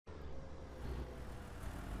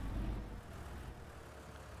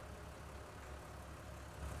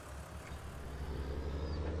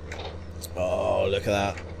look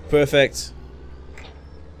at that. Perfect.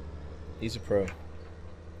 He's a pro.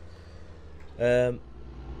 They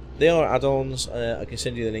are add-ons. I can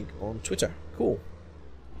send you the link on Twitter. Cool.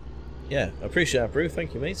 Yeah, I appreciate that, Brew.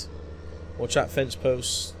 Thank you, mate. Watch that fence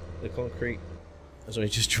post. The concrete. That's only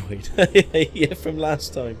just joined. Yeah, from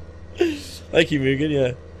last time. Thank you,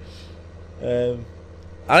 Mugen. Yeah.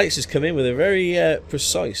 Alex has come in with a very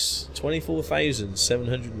precise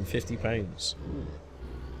 £24,750.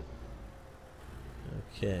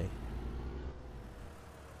 Okay.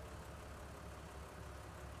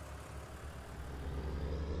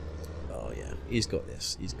 Oh yeah, he's got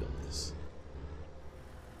this. He's got this.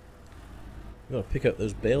 We've got to pick up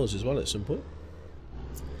those bales as well at some point.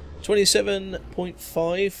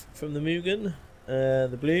 27.5 from the Mugen.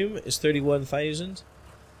 The Bloom is 31,000,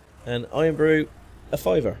 and Iron Brew a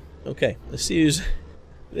fiver. Okay, let's see who's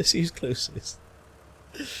closest.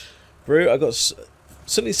 Brew, I got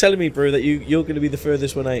something's telling me, Brew, that you're going to be the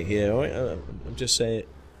furthest one out here. All right, I'm just saying.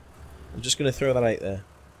 I'm just going to throw that out there.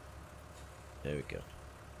 There we go.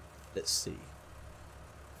 Let's see.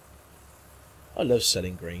 I love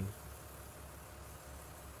selling green.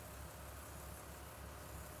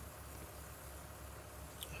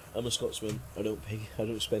 I'm a Scotsman. I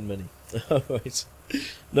don't spend money. Alright.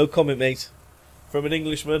 No comment, mate. From an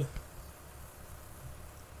Englishman.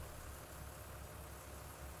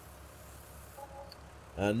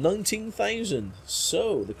 And 19,000.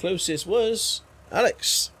 So the closest was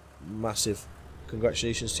Alex. Massive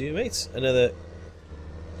congratulations to you, mate. Another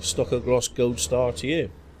Stockoglaws gold star to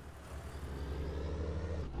you.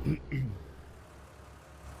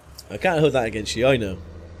 I can't hold that against you, I know.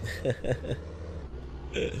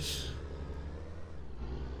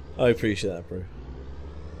 I appreciate that, bro.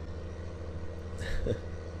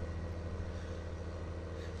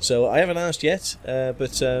 So I haven't asked yet,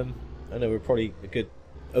 but I know we're probably a good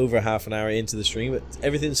over half an hour into the stream, but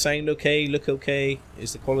everything sound okay, look okay,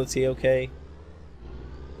 is the quality okay?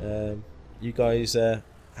 You guys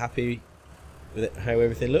happy with it, how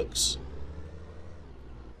everything looks?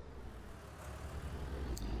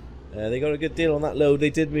 They got a good deal on that load. They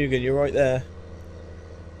did, Mugen, you're right there.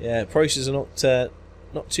 Yeah, prices are not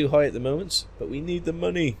too high at the moment, but we need the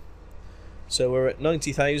money. So we're at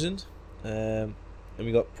 90,000, and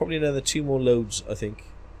we got probably another 2 more loads, I think.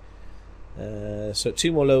 So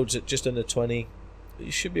 2 more loads at just under 20.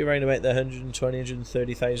 You should be around about the 120,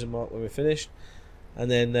 130,000 mark when we're finished, and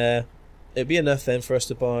then it'd be enough then for us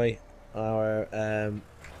to buy our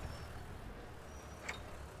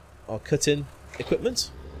cutting equipment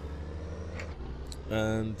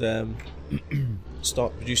and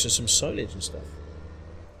start producing some silage and stuff.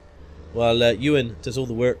 Well, Ewan does all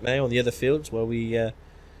the work now on the other fields while we're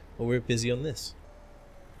busy on this.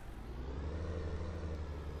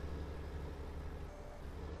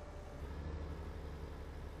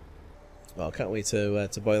 Well, I can't wait to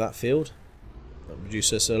buy that field. That'll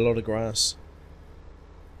produce us a lot of grass.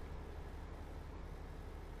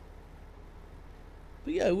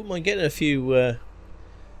 But yeah, I wouldn't mind getting a few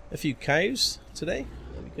cows today.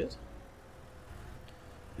 That'd be good.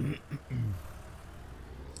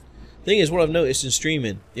 Thing is, what I've noticed in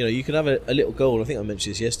streaming, you know, you can have a little goal. I think I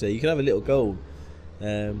mentioned this yesterday. You can have a little goal,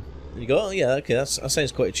 and you go, oh yeah, okay, that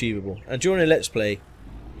sounds quite achievable. And during a let's play,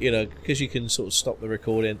 you know, because you can sort of stop the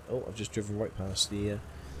recording. Oh, I've just driven right past the.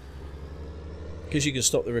 Because you can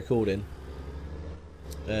stop the recording.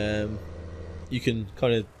 You can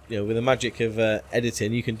kind of, you know, with the magic of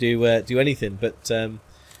editing, you can do anything. But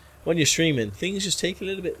when you're streaming, things just take a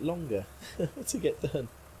little bit longer to get done.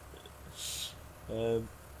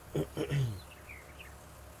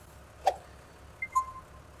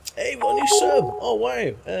 Hey, one new sub! Oh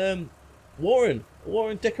wow! Warren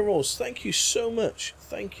Decarolis, thank you so much.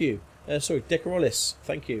 Thank you. Sorry, Decarolis,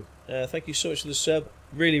 thank you. Thank you so much for the sub.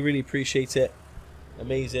 Really appreciate it.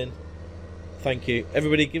 Amazing. Thank you.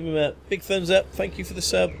 Everybody, give him a big thumbs up. Thank you for the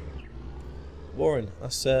sub, Warren.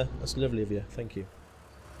 That's lovely of you. Thank you.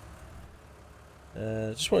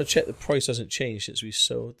 Just want to check the price hasn't changed since we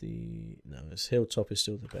sold the... No, this Hilltop is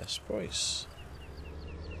still the best price.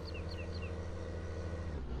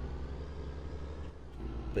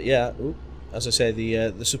 But yeah, as I said,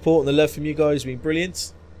 the support and the love from you guys has been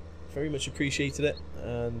brilliant. Very much appreciated it,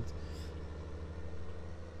 and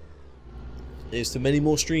here's to many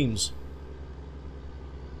more streams.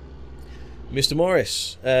 Mr.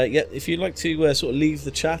 Morris, yeah, if you'd like to sort of leave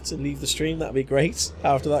the chat and leave the stream, that'd be great.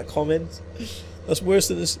 After that comment. That's worse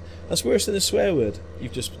than this. That's worse than a swear word.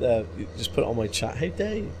 You've just put it on my chat. How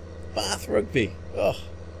dare you? Bath Rugby. Oh,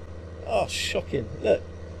 shocking. Look,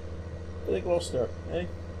 Billy Gloucester. Eh?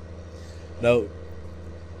 No.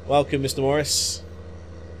 Welcome, Mr. Morris.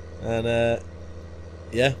 And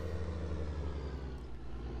yeah,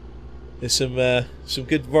 there's some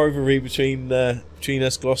good rivalry between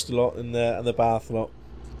us Gloucester lot and the Bath lot.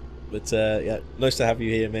 But yeah, nice to have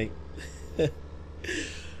you here, mate.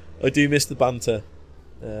 I do miss the banter.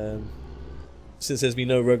 Since there's been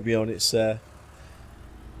no rugby on, it's yeah,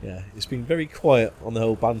 it's been very quiet on the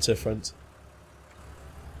whole banter front.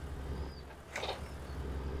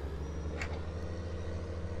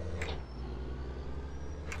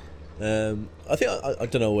 I think I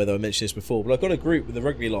don't know whether I mentioned this before, but I've got a group with the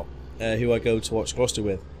rugby lot who I go to watch Gloucester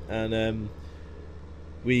with, and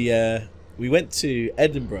we went to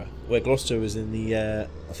Edinburgh where Gloucester was in the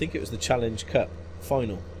I think it was the Challenge Cup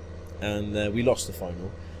final, and we lost the final,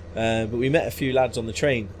 but we met a few lads on the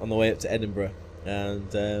train on the way up to Edinburgh,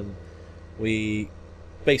 and we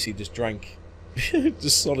basically just drank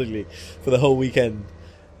just solidly for the whole weekend,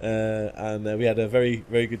 and we had a very,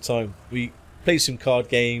 very good time. We played some card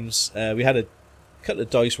games, we had a couple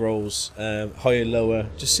of dice rolls, higher, lower,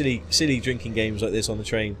 just silly drinking games like this on the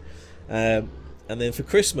train, and then for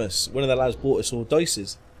Christmas one of the lads bought us all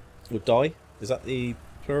dices, or die, is that the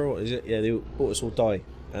plural? Is it? Yeah, they bought us all die,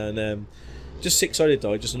 and just 6-sided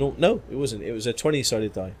die, just no, it wasn't, it was a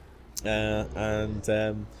 20-sided die,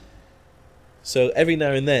 and so every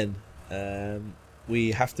now and then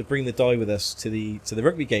we have to bring the die with us to the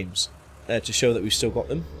rugby games to show that we've still got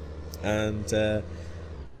them. And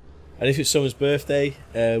if it's someone's birthday,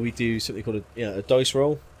 we do something called a dice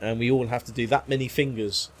roll, and we all have to do that many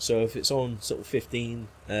fingers. So if it's on sort of 15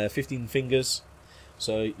 fingers,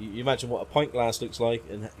 so you imagine what a pint glass looks like,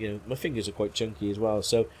 and my fingers are quite chunky as well.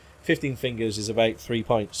 So 15 fingers is about 3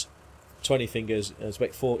 pints. 20 fingers is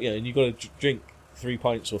about 4. And you've got to drink 3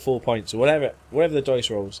 pints or 4 pints or whatever the dice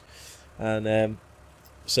rolls. And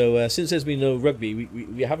so since there's been no rugby,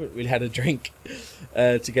 we haven't really had a drink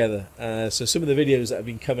together. So some of the videos that have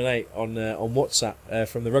been coming out on WhatsApp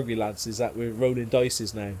from the rugby lads is that we're rolling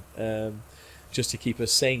dices now, just to keep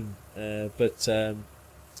us sane. But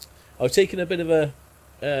I've taken a bit of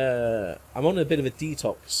I'm on a bit of a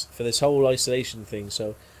detox for this whole isolation thing.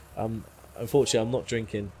 So unfortunately, I'm not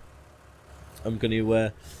drinking. I'm going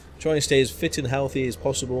to try and stay as fit and healthy as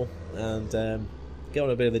possible, and get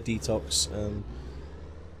on a bit of a detox.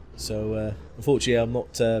 So unfortunately I'm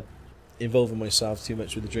not involving myself too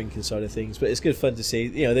much with the drinking side of things, but it's good fun to see.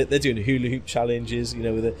 They're doing hula hoop challenges,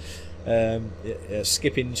 with the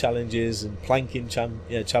skipping challenges and planking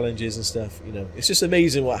challenges and stuff. It's just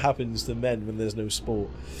amazing what happens to men when there's no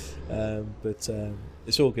sport, but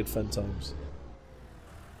it's all good fun times.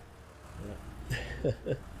 Yeah.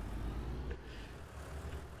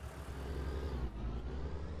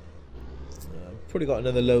 Probably got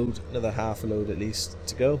another half a load at least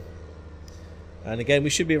to go, and again we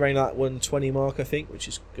should be around that 120 mark, I think, which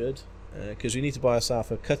is good, because we need to buy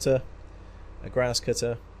ourselves a cutter, a grass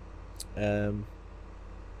cutter. We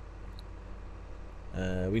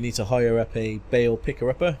need to hire up a bale picker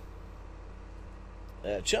upper.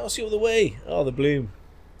 Chelsea all the way. Oh, the bloom.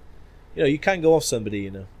 You can go off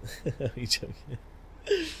somebody.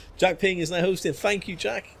 Jack Ping is now hosting. Thank you,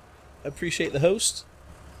 Jack. I appreciate the host.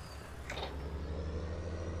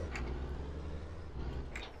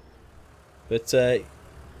 But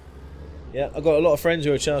yeah, I've got a lot of friends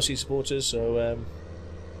who are Chelsea supporters, so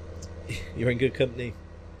you're in good company.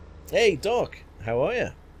 Hey Doc, how are you?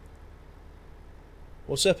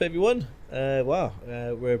 What's up, everyone? Wow,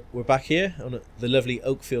 we're back here on the lovely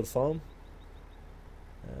Oakfield farm,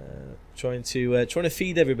 trying to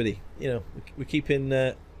feed everybody. We're keeping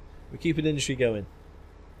the industry going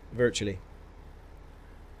virtually.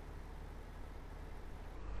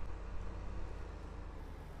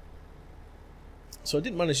 So I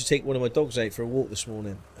didn't manage to take one of my dogs out for a walk this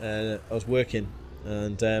morning. I was working,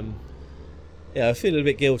 and yeah, I feel a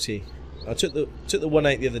bit guilty. I took the one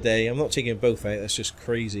out the other day. I'm not taking them both out. That's just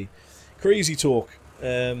crazy talk.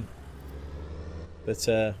 But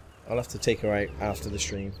I'll have to take her out after the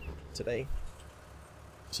stream today,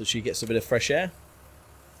 so she gets a bit of fresh air.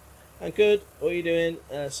 I'm good. What are you doing?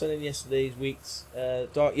 Selling yesterday's wheat.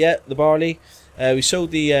 Dark. Yeah, the barley. We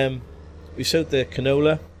sold the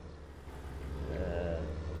canola.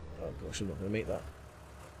 I'm not going to make that.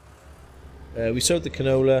 We sold the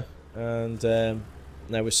canola, and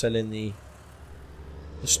now we're selling the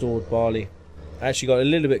stored barley. I actually got a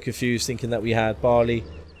little bit confused thinking that we had barley.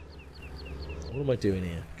 What am I doing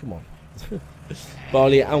here? Come on.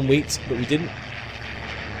 Barley and wheat, but we didn't.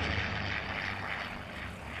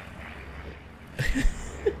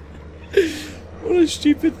 What a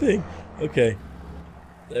stupid thing. Okay.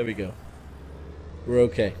 There we go. We're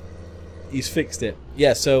okay. He's fixed it.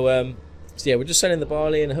 Yeah, so yeah, we're just selling the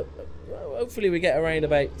barley, and hopefully we get around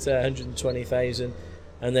about 120,000.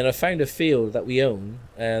 And then I found a field that we own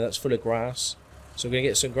that's full of grass. So we're going to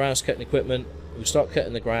get some grass cutting equipment. We'll start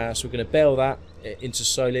cutting the grass. We're going to bale that into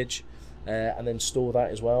silage and then store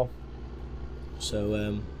that as well.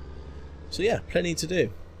 So, so yeah, plenty to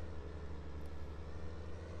do.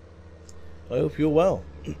 I hope you're well.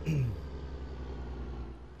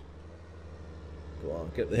 Go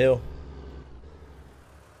on, get up the hill.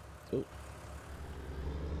 Cool.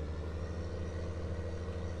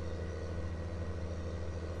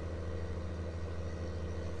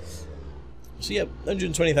 So yeah,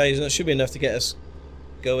 120,000. That should be enough to get us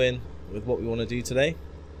going with what we want to do today.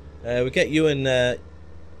 We get you and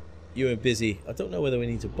busy. I don't know whether we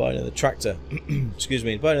need to buy another tractor. Excuse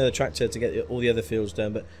me, buy another tractor to get all the other fields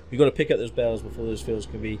done. But we've got to pick up those bales before those fields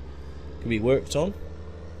can be worked on.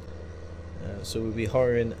 So we'll be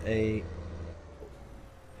hiring a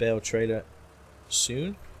bale trailer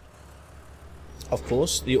soon. Of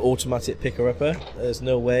course, the automatic picker-upper. There's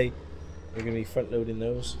no way we're going to be front-loading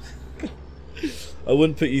those. I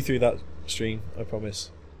wouldn't put you through that stream, I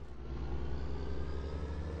promise.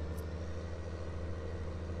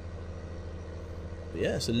 But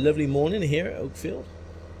yeah, it's a lovely morning here at Oakfield.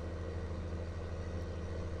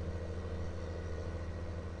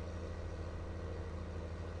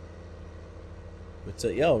 But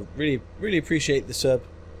yeah, I really appreciate the sub.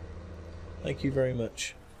 Thank you very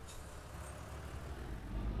much.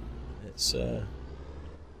 It's hey,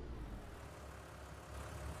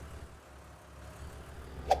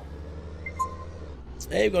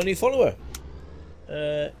 we've got a new follower.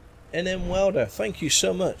 NM Welder, thank you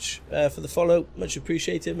so much for the follow. Much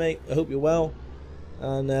appreciated, mate. I hope you're well,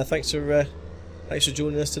 and thanks for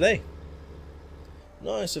joining us today.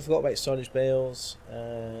 Nice. I forgot about silage bales.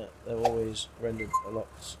 They're always rendered a lot.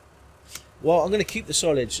 Well, I'm going to keep the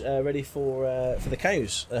silage ready for the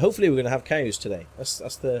cows. Hopefully, we're going to have cows today.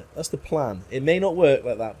 That's the plan. It may not work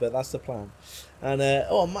like that, but that's the plan. And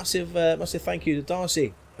oh, massive thank you to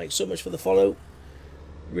Darcy. Thanks so much for the follow.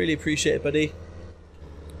 Really appreciate it, buddy.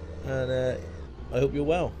 And I hope you're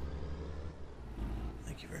well.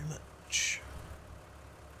 Thank you very much.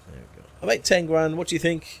 There we go. About 10 grand. What do you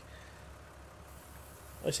think?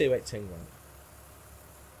 I say about 10 grand.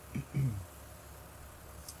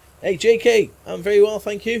 Hey JK, I'm very well,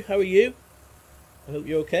 thank you. How are you? I hope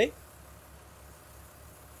you're okay.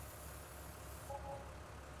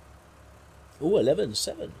 Oh,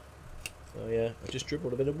 11-7. Oh yeah, I just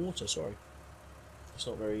dribbled a bit of water. Sorry, it's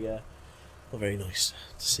not very nice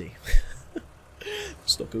to see.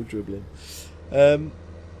 Stocko dribbling. I'm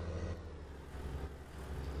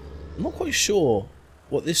not quite sure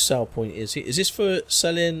what this sell point is. Is this for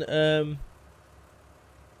selling?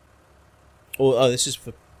 Oh, this is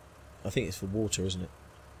for. I think it's for water, isn't it?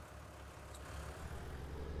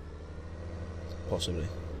 Possibly.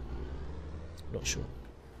 Not sure.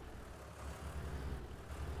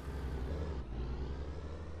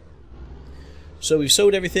 So we've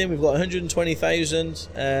sold everything. We've got 120,000,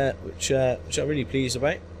 which I'm really pleased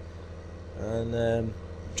about. And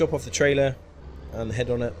drop off the trailer and head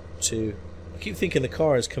on up to. I keep thinking the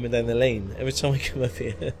car is coming down the lane every time I come up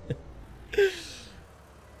here.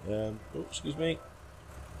 Oh, excuse me.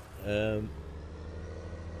 We'll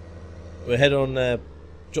head on,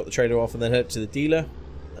 drop the trailer off, and then head to the dealer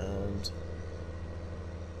and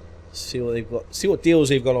see what they've got. See what deals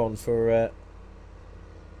they've got on for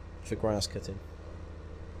grass cutting.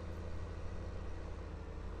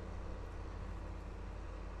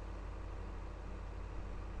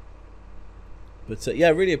 But yeah,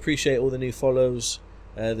 I really appreciate all the new follows,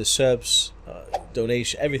 the subs,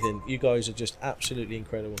 donation, everything. You guys are just absolutely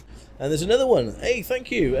incredible. And there's another one. Hey,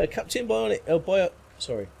 thank you, Captain Bionic.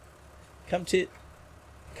 Sorry, Captain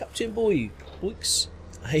Boyks.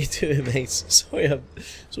 How you doing, mate? Sorry, I've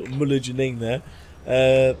sort of mullered your name there.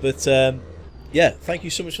 But yeah, thank you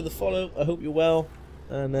so much for the follow. I hope you're well,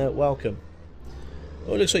 and welcome.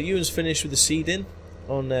 Oh, it looks like Ewan's finished with the seeding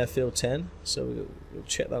on field 10, so we'll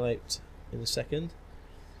check that out in a second.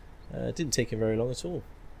 It didn't take him very long at all.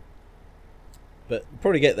 But we'll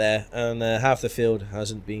probably get there, and half the field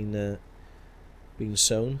hasn't been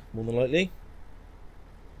sown, more than likely.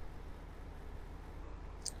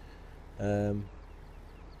 I'll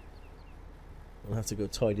have to go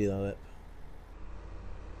tidy that up.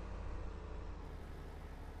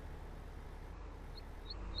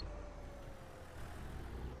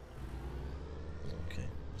 Okay,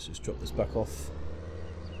 let's just drop this back off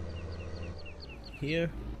here.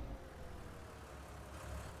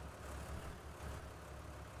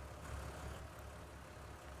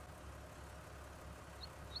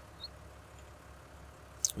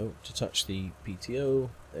 Oh, to touch the PTO.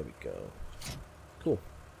 There we go. Cool.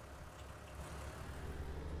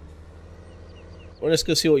 well, let's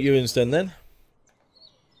go see what Ewan's done then.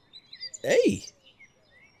 Hey!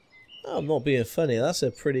 Oh, I'm not being funny. That's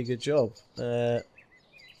a pretty good job.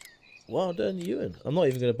 Well done, Ewan. I'm not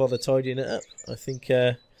even going to bother tidying it up. I think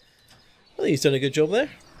he's done a good job there.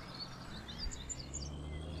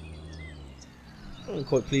 I'm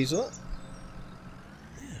quite pleased with that.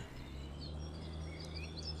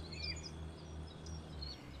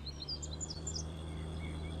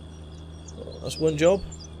 Well, that's one job.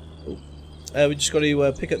 We just got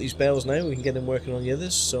to pick up these bales now. We can get them working on the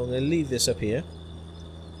others. So I'm going to leave this up here.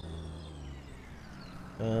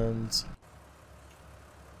 And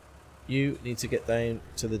you need to get down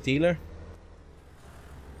to the dealer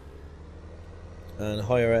and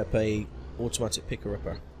hire up a automatic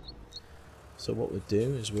picker-upper. So what we'll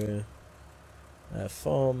do is we'll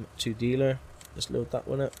farm to dealer. Let's load that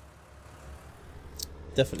one up.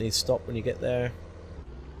 Definitely stop when you get there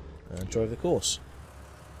and drive the course.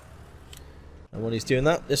 And when he's doing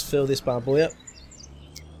that, let's fill this bad boy up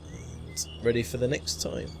and ready for the next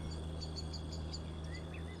time.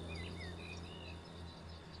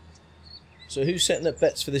 So who's setting up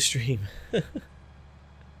bets for this stream?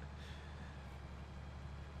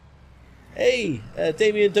 Hey,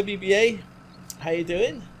 Damien WBA, how you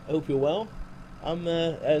doing? I hope you're well. I'm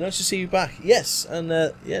nice to see you back. Yes,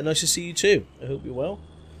 and yeah, nice to see you too. I hope you're well.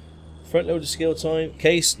 Front loader skill time.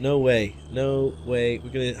 Case, no way, no way. We're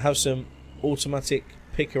gonna have some automatic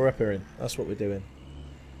picker-upper in. That's what we're doing.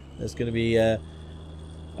 There's gonna be. I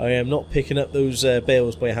am not picking up those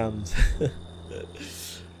bales by hand.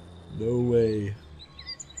 No way.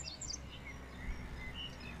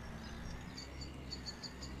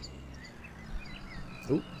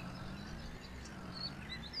 Oh.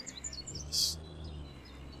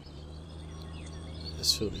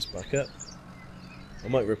 Let's fill this back up. I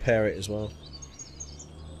might repair it as well.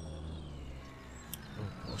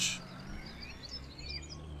 Oh gosh.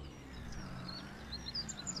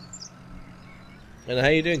 And how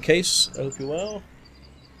you doing, Case? I hope you're well.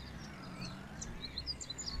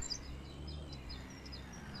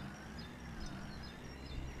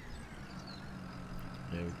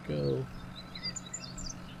 There we go.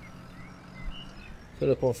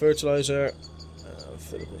 Fill up on fertilizer.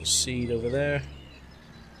 Fill up on seed over there.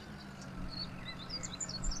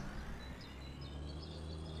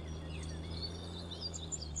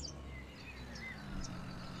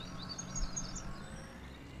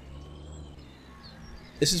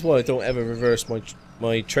 This is why I don't ever reverse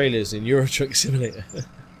my trailers in Euro Truck Simulator.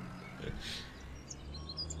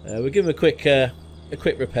 We'll give them a quick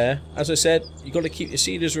repair. As I said, you've got to keep your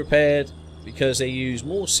seeders repaired because they use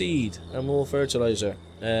more seed and more fertilizer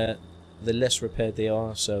the less repaired they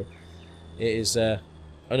are. So it is. I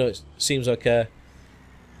know it seems like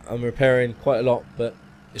I'm repairing quite a lot, but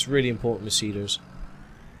it's really important with seeders.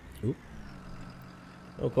 Ooh.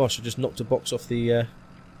 Oh gosh, I just knocked a box off the.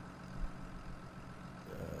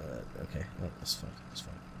 Okay, oh, that's fine. That's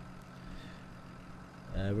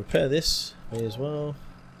fine. Repair this may as well.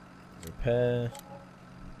 Repair.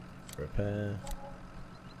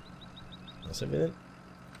 That's everything.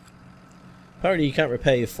 Apparently you can't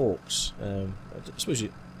repair your forks. I suppose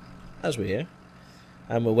you, as we're here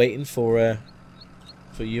and we're waiting for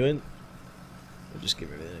Ewan, we'll just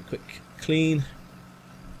give everything a quick clean.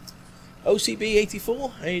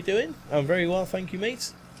 OCB84, how you doing? I'm very well, thank you,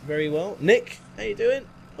 mate. Very well. Nick, how you doing?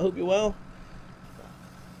 I hope you're well.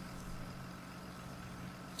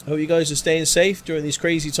 I hope you guys are staying safe during these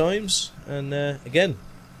crazy times. And again,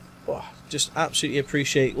 just absolutely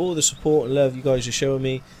appreciate all the support and love you guys are showing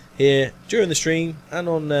me here during the stream and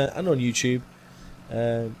on YouTube.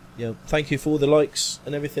 You know, thank you for all the likes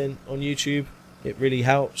and everything on YouTube. It really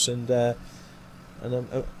helps, and I'm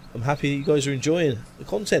happy that you guys are enjoying the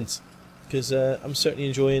content because I'm certainly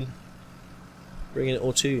enjoying bringing it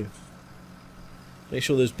all to you. Make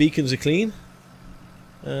sure those beacons are clean,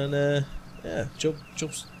 and yeah,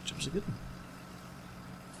 job's a good one.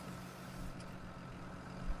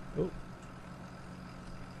 Oh,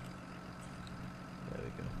 there we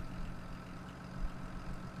go.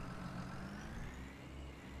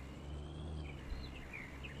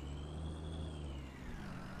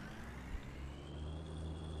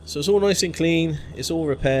 So it's all nice and clean. It's all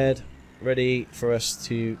repaired, ready for us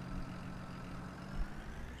to.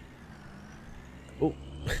 Oh,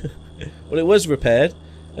 well, it was repaired,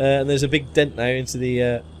 and there's a big dent now into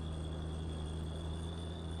the.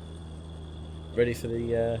 Ready for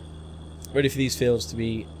these fields to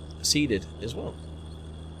be seeded as well,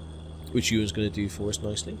 which Ewan's going to do for us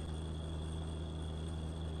nicely.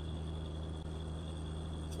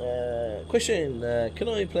 Question: can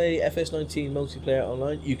I play FS19 multiplayer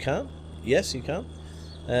online? You can. Yes, you can.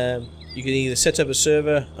 You can either set up a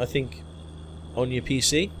server, I think, on your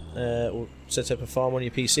PC, or set up a farm on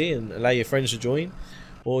your PC and allow your friends to join,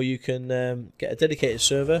 or you can get a dedicated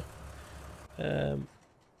server. Let's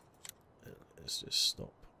just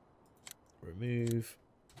stop. Remove.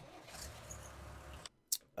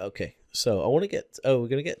 Okay, so I want to get. Oh, we're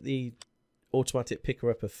going to get the automatic picker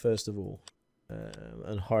upper first of all,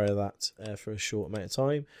 and hire that for a short amount of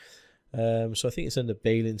time. So I think it's under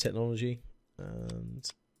baling technology,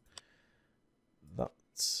 and that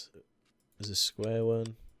is a square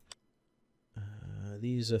one.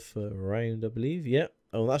 These are for round, I believe. Yeah.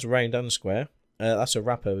 Oh, that's round and square. That's a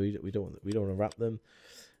wrapper. We don't want to wrap them.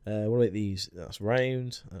 What about these? That's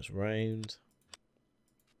round. That's round.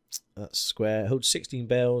 That's square. Holds 16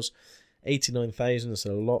 bales. 89,000. That's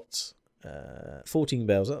a lot. 14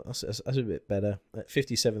 bales. That's a bit better. At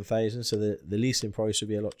 57,000. So the leasing price would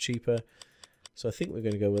be a lot cheaper. So I think we're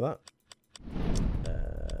going to go with that.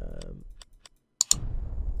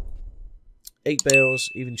 8 bales,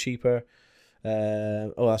 even cheaper.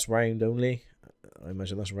 Oh, that's round only. I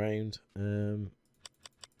imagine that's round.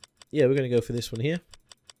 Yeah, we're going to go for this one here.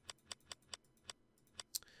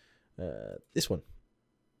 This one.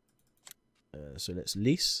 So let's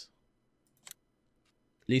lease.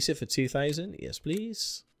 Lease it for 2,000. Yes,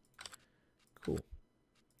 please. Cool.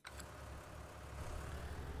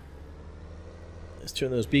 Let's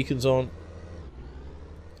turn those beacons on.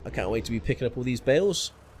 I can't wait to be picking up all these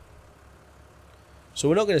bales. So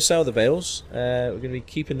we're not going to sell the bales. We're going to be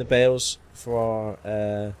keeping the bales for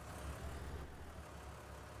our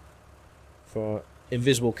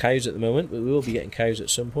invisible cows at the moment. But we will be getting cows at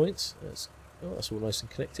some point. That's all nice and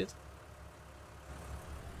connected.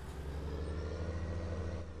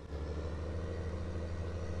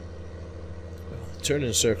 The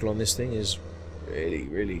turning circle on this thing is really,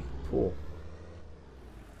 really poor.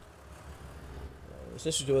 So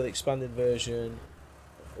this is the expanded version,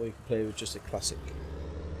 or you can play with just a classic.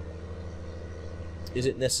 Is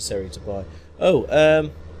it necessary to buy? Oh,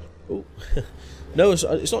 no,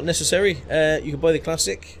 it's not necessary. You can buy the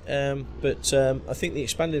classic, but I think the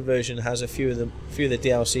expanded version has a few of the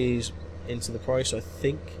DLCs into the price. I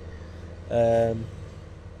think. I'm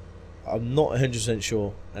not 100%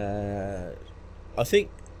 sure. I think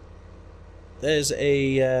there's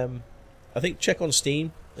a. I think check on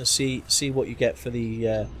Steam and see what you get for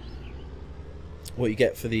the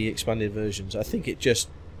expanded versions. I think it just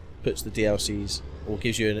puts the DLCs, or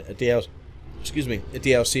gives you a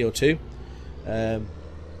DLC or two.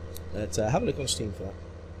 But have a look on Steam for that.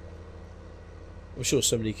 I'm sure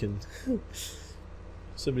somebody can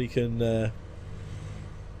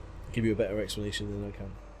give you a better explanation than I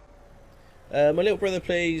can. My little brother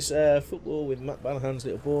plays football with Matt Banahan's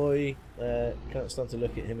little boy. Can't stand to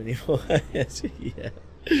look at him anymore. Yeah,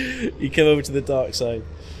 he came over to the dark side.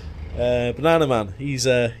 Banana Man, he's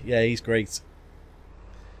great.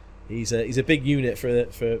 He's a big unit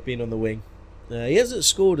for being on the wing. He hasn't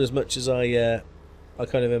scored as much as I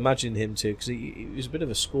kind of imagined him to, because he was a bit of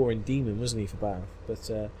a scoring demon, wasn't he, for Bath? But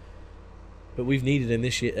we've needed him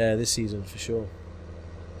this season for sure.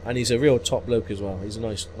 And he's a real top bloke as well. He's a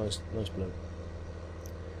nice bloke.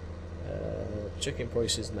 Checking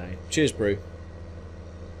prices now. Cheers, Brew.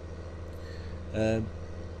 Yeah,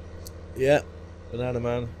 Banana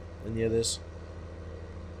Man and the others.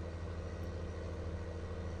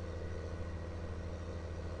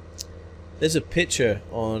 There's a picture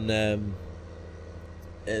on.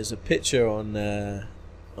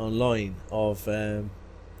 Online of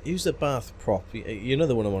who's the Bath prop? You know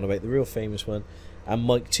the one I'm on about, the real famous one. And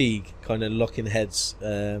Mike Teague kind of locking heads.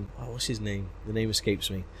 What's his name? The name escapes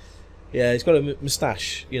me. Yeah, he's got a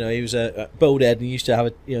moustache. You know, he was a bald head, and he used to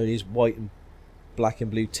have his white and black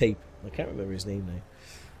and blue tape. I can't remember his name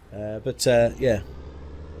now. But yeah,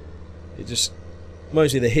 it just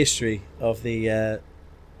mostly the history of the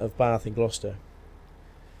of Bath and Gloucester.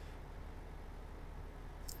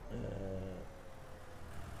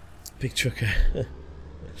 Big trucker.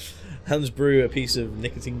 Hans Brew, a piece of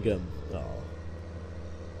nicotine gum. Oh.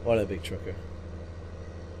 What a big trucker.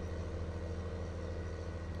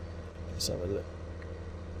 Let's have a look.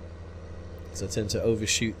 So I tend to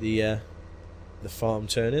overshoot the farm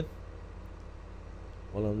turning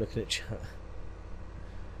while I'm looking at chat.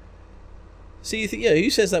 See, you think, who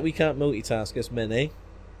says that we can't multitask as men, eh?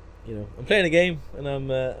 You know, I'm playing a game and I'm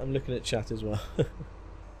looking at chat as well.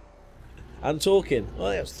 And talking. Oh,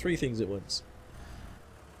 that's 3 things at once.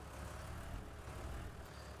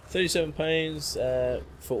 £37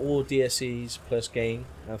 for all DSEs plus game,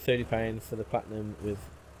 and £30 for the platinum with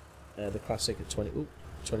the classic at 21.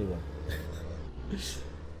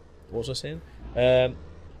 What was I saying? There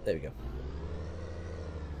we go.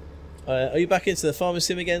 Are you back into the farming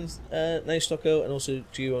sim again now, Stocko? And also,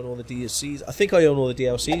 do you own all the DLCs? I think I own all the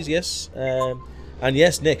DLCs, yes. And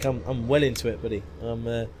yes, Nick, I'm well into it, buddy.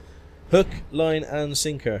 I'm hook, line, and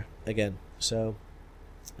sinker again. So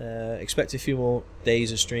expect a few more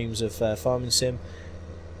days of streams of farming sim.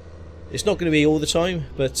 It's not going to be all the time,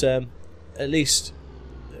 but at least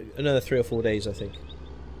another 3 or 4 days, I think.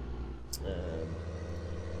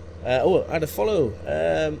 Oh, I had a follow.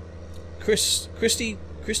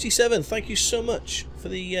 Christy7, thank you so much for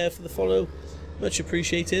the follow. Much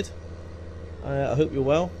appreciated. I hope you're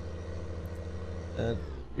well.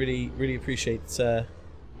 Really appreciate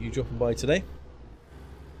you dropping by today.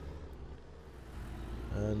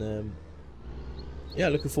 And yeah,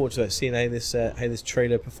 looking forward to seeing how this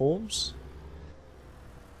trailer performs.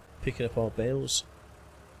 Picking up our bales.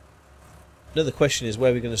 Another question is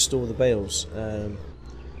where we're going to store the bales.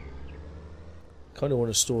 Kind of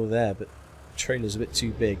want to store there, but the trailer's a bit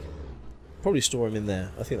too big. Probably store them in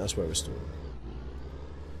there. I think that's where we're storing them.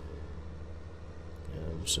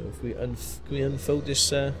 So if we can we unfold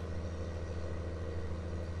this? How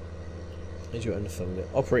do you unfold it?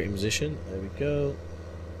 Operating position. There we go.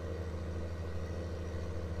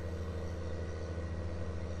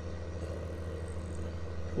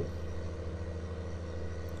 Cool.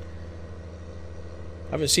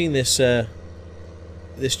 I haven't seen this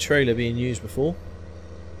this trailer being used before.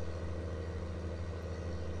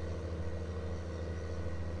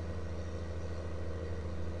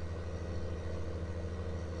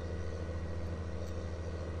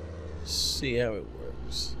 See how it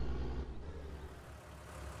works.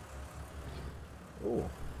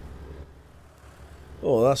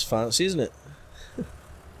 Oh, that's fancy, isn't it?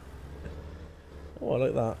 Oh, I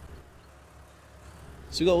like that.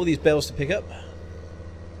 So we've got all these bales to pick up.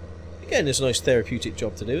 Again, it's a nice therapeutic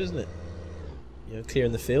job to do, isn't it? You know,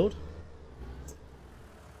 clearing the field.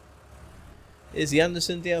 Is the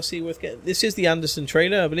Anderson DLC worth getting? This is the Anderson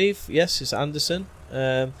trailer, I believe. Yes, it's Anderson.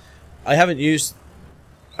 I haven't used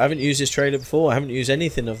this trailer before. I haven't used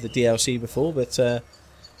anything of the DLC before, but it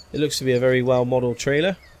looks to be a very well modelled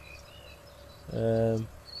trailer.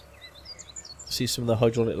 See some of the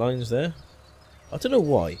hydraulic lines there. I don't know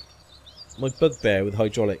why. My bugbear with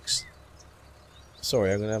hydraulics.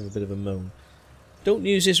 Sorry, I'm going to have a bit of a moan. Don't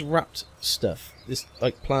use this wrapped stuff. This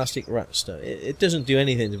like plastic wrapped stuff. It doesn't do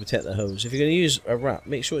anything to protect the hose. If you're going to use a wrap,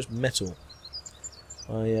 make sure it's metal.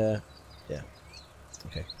 Yeah.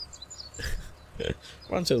 Okay.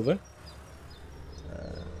 Rant over.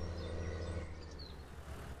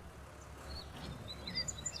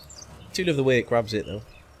 Do love the way it grabs it though.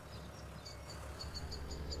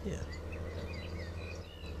 Yeah.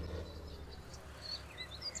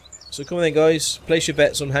 So come on then guys, place your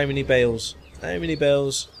bets on how many bales. How many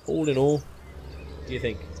bales, all in all, do you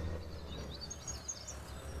think?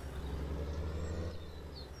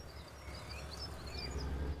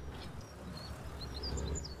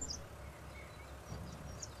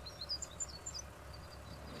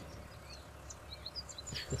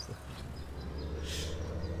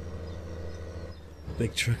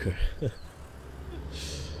 Big trucker. You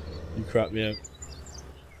crap me out.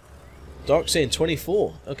 Dark saying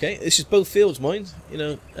 24. Okay, this is both fields, mind.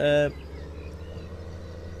 You know,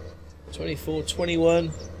 24,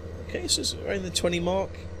 21. Okay, so it's around the 20 mark.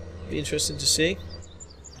 Be interesting to see.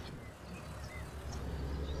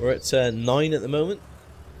 We're at 9 at the moment.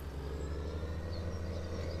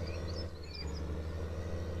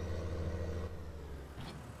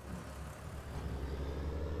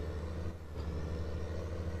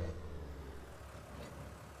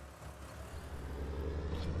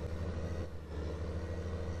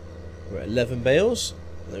 We're at 11 bales.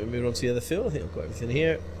 Then we're moving on to the other field. I think I've got everything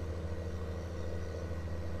here.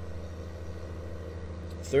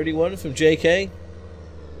 31 from JK.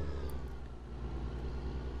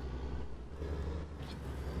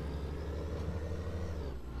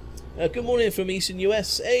 Good morning from Eastern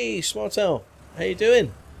US. Hey, Smartel. How you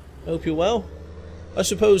doing? Hope you're well. I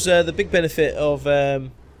suppose the big benefit of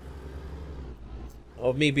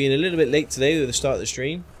me being a little bit late today with the start of the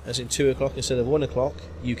stream, as in 2 o'clock instead of 1 o'clock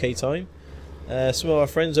UK time, some of our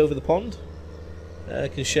friends over the pond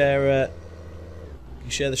can share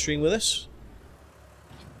the stream with us.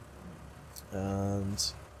 And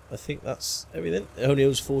I think that's everything. It only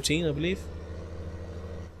owes 14, I believe.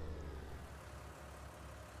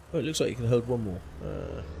 Oh, it looks like you can hold one more.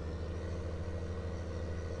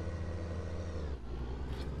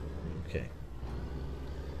 Okay.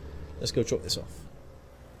 Let's go drop this off.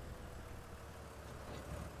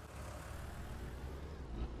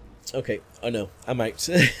 Okay, I know. I'm out.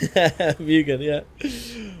 Mugen, yeah.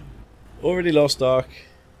 Already lost Dark.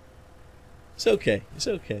 It's okay. It's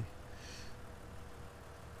okay.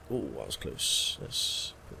 Oh, that was close.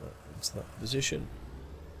 Let's put that into that position.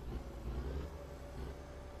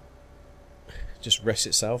 Just rests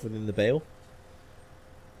itself within the bale.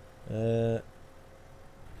 Yeah,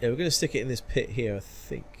 we're going to stick it in this pit here, I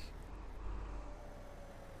think.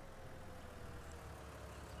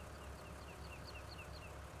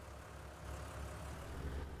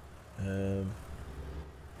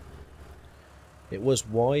 It was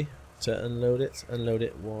Y to unload it. Unload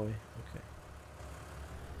it Y. Okay.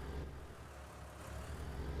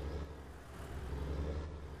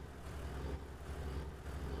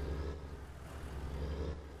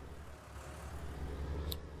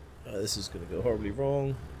 This is going to go horribly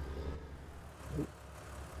wrong. Ooh.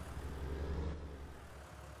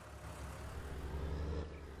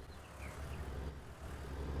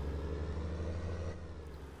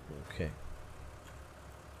 Okay.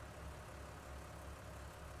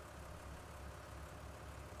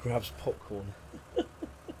 Grabs popcorn.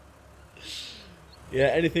 Yeah,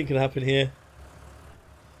 anything can happen here.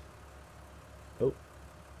 Oh.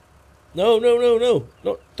 No, no, no, no.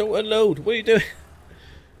 Not, don't unload. What are you doing?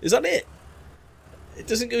 Is that it? It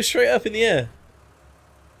doesn't go straight up in the air.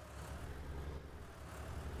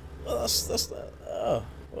 Oh, that's oh,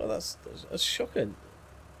 well, that's shocking.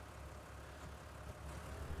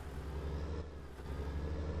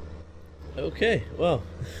 Okay, well,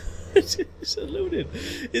 it's unloaded.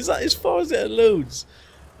 Is that as far as it unloads?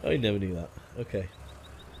 I never knew that. Okay.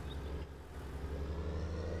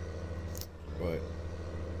 Right.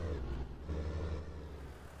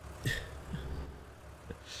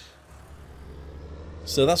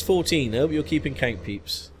 So that's 14. I hope you're keeping count,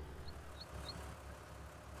 peeps.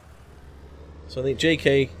 So I think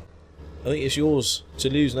JK, I think it's yours to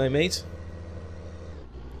lose now, mate.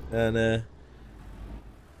 And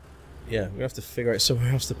yeah, we're gonna have to figure out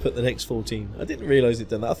somewhere else to put the next 14. I didn't realise it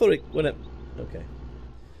done that. I thought it went up. Okay.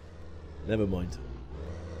 Never mind.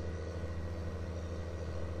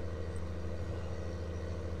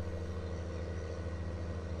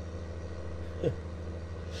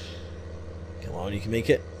 Come on, you can make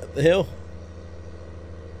it up the hill.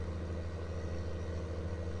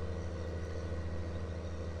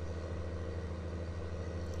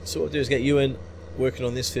 So what we'll do is get Ewan working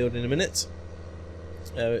on this field in a minute.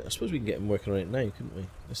 I suppose we can get him working on it now, couldn't we?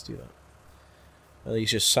 Let's do that. Well,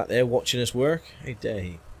 he's just sat there watching us work. Hey,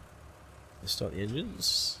 day. Let's start the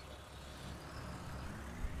engines.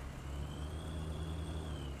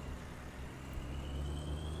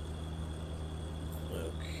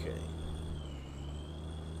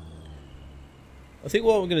 I think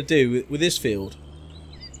what I'm going to do with this field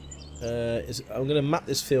is I'm going to map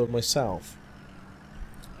this field myself.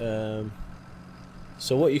 So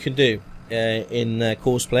what you can do in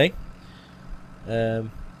course play, there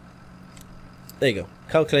you go.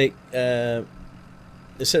 Calculate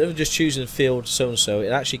instead of just choosing field so and so,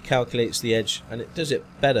 it actually calculates the edge and it does it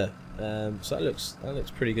better. So that looks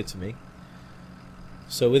pretty good to me.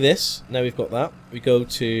 So with this, now we've got that. We go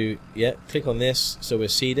to click on this. So we're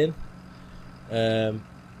seeding. And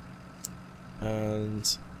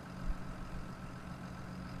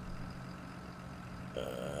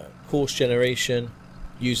course generation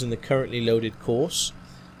using the currently loaded course.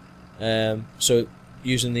 So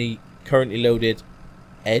using the currently loaded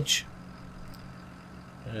edge.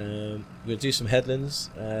 We're going to do some headlands.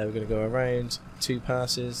 We're going to go around 2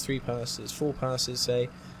 passes, 3 passes, 4 passes, say.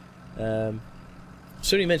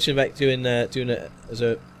 Somebody mentioned about doing it as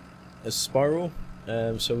a spiral.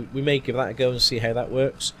 So we may give that a go and see how that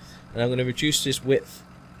works. And I'm going to reduce this width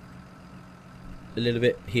a little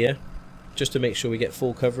bit here, just to make sure we get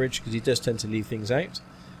full coverage, because he does tend to leave things out.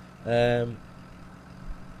 Yeah,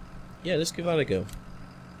 let's give that a go.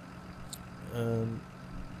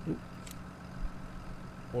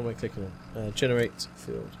 What am I clicking on? Generate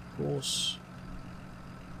field course.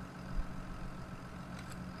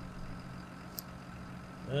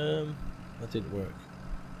 That didn't work.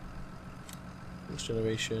 Course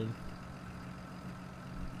generation.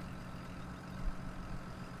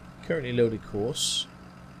 Currently loaded course.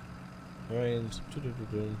 Around.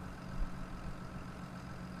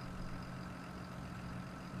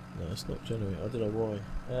 No, it's not generate. I don't know why.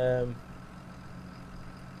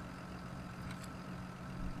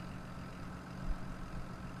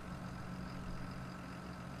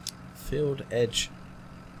 Field edge.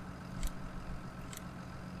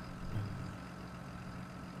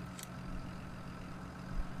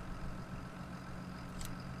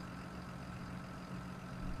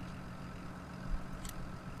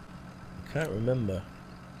 Can't remember.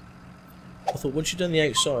 I thought once you've done the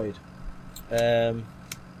outside.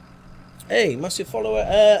 Hey, massive follower,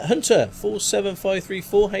 Hunter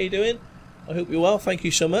 47534. How you doing? I hope you're well. Thank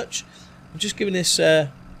you so much. I'm just giving this. Let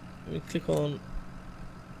me click on.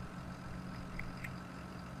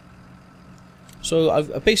 So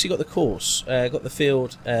I've basically got the course. Got the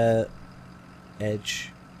field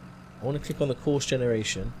edge. I want to click on the course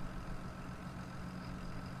generation.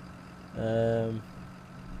 It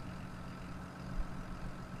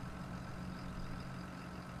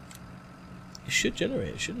should generate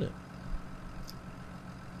it, shouldn't it?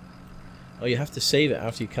 Oh, you have to save it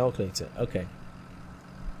after you calculate it. Okay.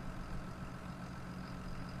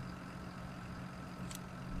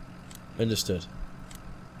 Understood.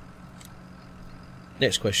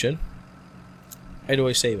 Next question. How do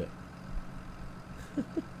I save it?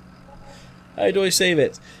 How do I save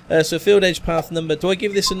it? So field edge path number. Do I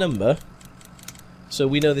give this a number? So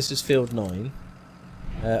we know this is field 9.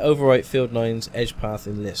 Overwrite field 9's edge path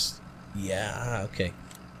in list. Yeah, okay.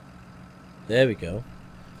 There we go.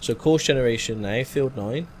 So course generation now, field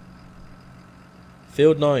 9.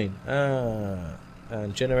 Field 9.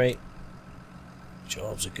 And generate.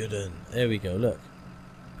 Jobs are good un. There we go, look.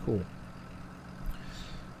 Cool.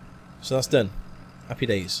 So that's done. Happy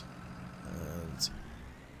days. And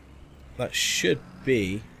that should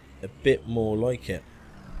be a bit more like it.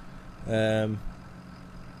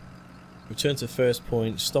 Return to first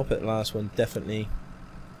point. Stop at the last one, definitely.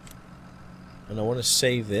 And I want to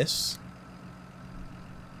save this.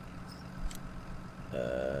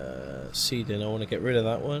 Seeding, I want to get rid of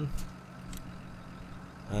that one.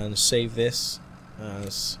 And save this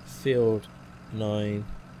as field 9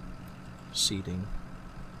 seeding.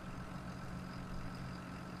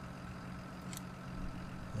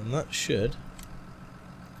 And that should.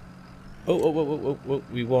 Oh,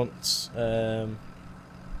 we want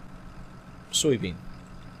soybean.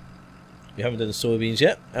 We haven't done the soybeans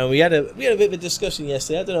yet, and we had a bit of a discussion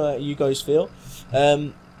yesterday. I don't know how you guys feel.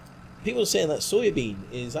 People are saying that soybean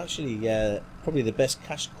is actually probably the best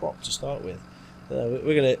cash crop to start with.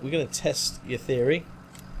 We're gonna test your theory,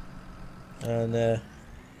 and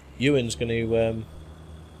Ewan's going to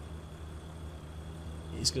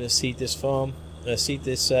he's going to seed this farm, seed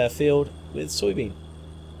this field with soybean,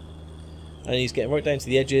 and he's getting right down to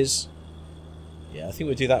the edges. Yeah, I think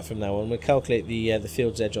we'll do that from now on. We'll calculate the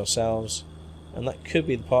field's edge ourselves, and that could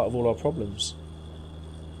be the part of all our problems.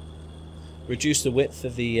 Reduce the width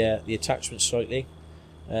of the attachment slightly.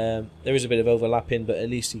 There is a bit of overlapping, but at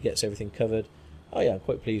least he gets everything covered. Oh yeah, I'm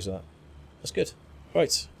quite pleased with that. That's good.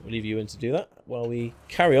 Right, we'll leave you in to do that while we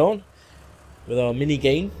carry on with our mini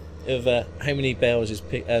game of how many bales is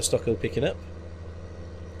Stocko picking up.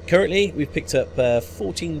 Currently, we've picked up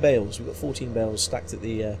 14 bales. We've got 14 bales stacked at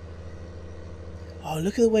the... Oh,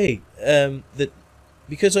 look at the way that,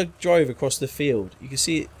 because I drive across the field, you can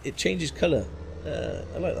see it changes colour.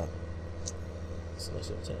 I like that. It's a nice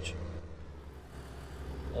little touch.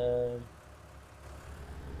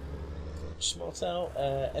 Smart out,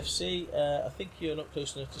 FC. I think you're not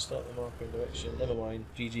close enough to start the marker in direction. Never mind.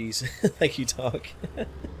 GG's. Thank you, Dark.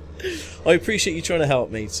 I appreciate you trying to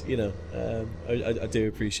help, mate. You know, I do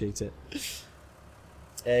appreciate it.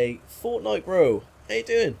 A Fortnite bro, how you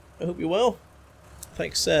doing? I hope you're well.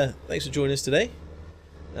 Thanks for joining us today.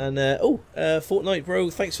 And Fortnite bro,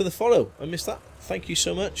 thanks for the follow. I missed that. Thank you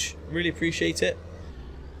so much. Really appreciate it.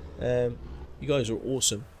 You guys are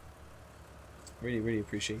awesome. Really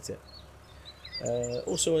appreciate it.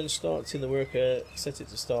 Also, when starting the worker, set it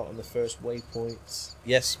to start on the first waypoint.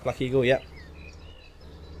 Yes, Black Eagle. Yeah.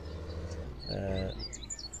 I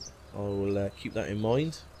will keep that in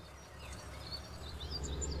mind.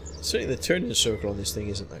 Certainly, the turning circle on this thing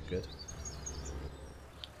isn't that good.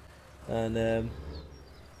 And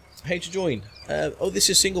how to join? This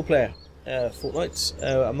is single player Fortnite.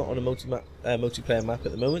 I'm not on a multiplayer map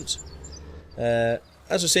at the moment. As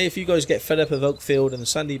I say, if you guys get fed up of Oakfield and the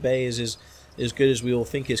Sandy Bay is as good as we all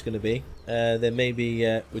think it's going to be, then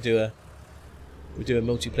maybe we do a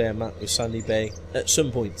multiplayer map with Sandy Bay at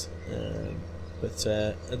some point. But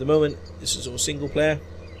at the moment, this is all single player.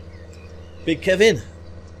 Big Kevin,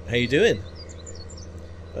 how you doing?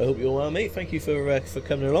 I hope you're well, mate. Thank you for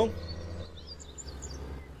coming along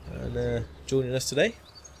and joining us today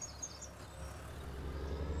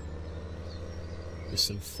with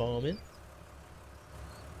some farming.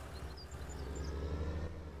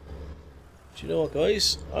 Do you know what,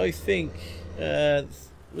 guys? I think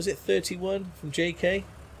was it 31 from JK?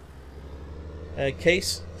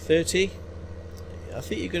 Case 30. I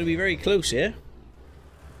think you're going to be very close here.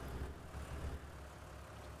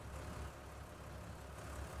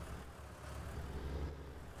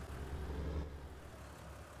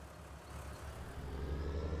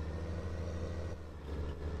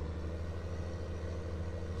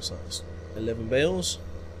 So that's 11 bales.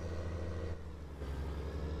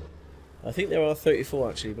 I think there are 34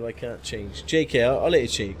 actually, but I can't change. JK, I'll let you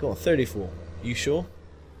cheat. Go on, 34. You sure?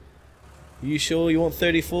 You sure you want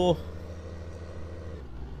 34?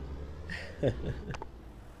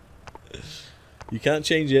 You can't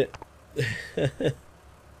change it.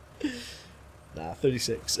 Nah,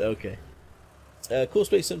 36. Okay. Course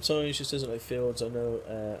base sometimes just doesn't like fields. I know.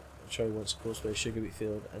 I tried once a course base sugar beet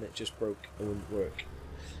field and it just broke. It wouldn't work.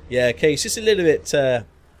 Yeah, okay. It's just a little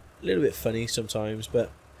bit funny sometimes,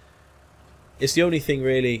 but it's the only thing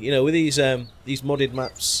really. You know, with these modded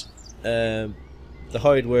maps, the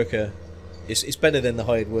hired worker, it's better than the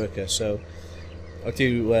hired worker. So I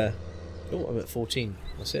do. Oh, I'm at 14.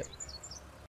 That's it.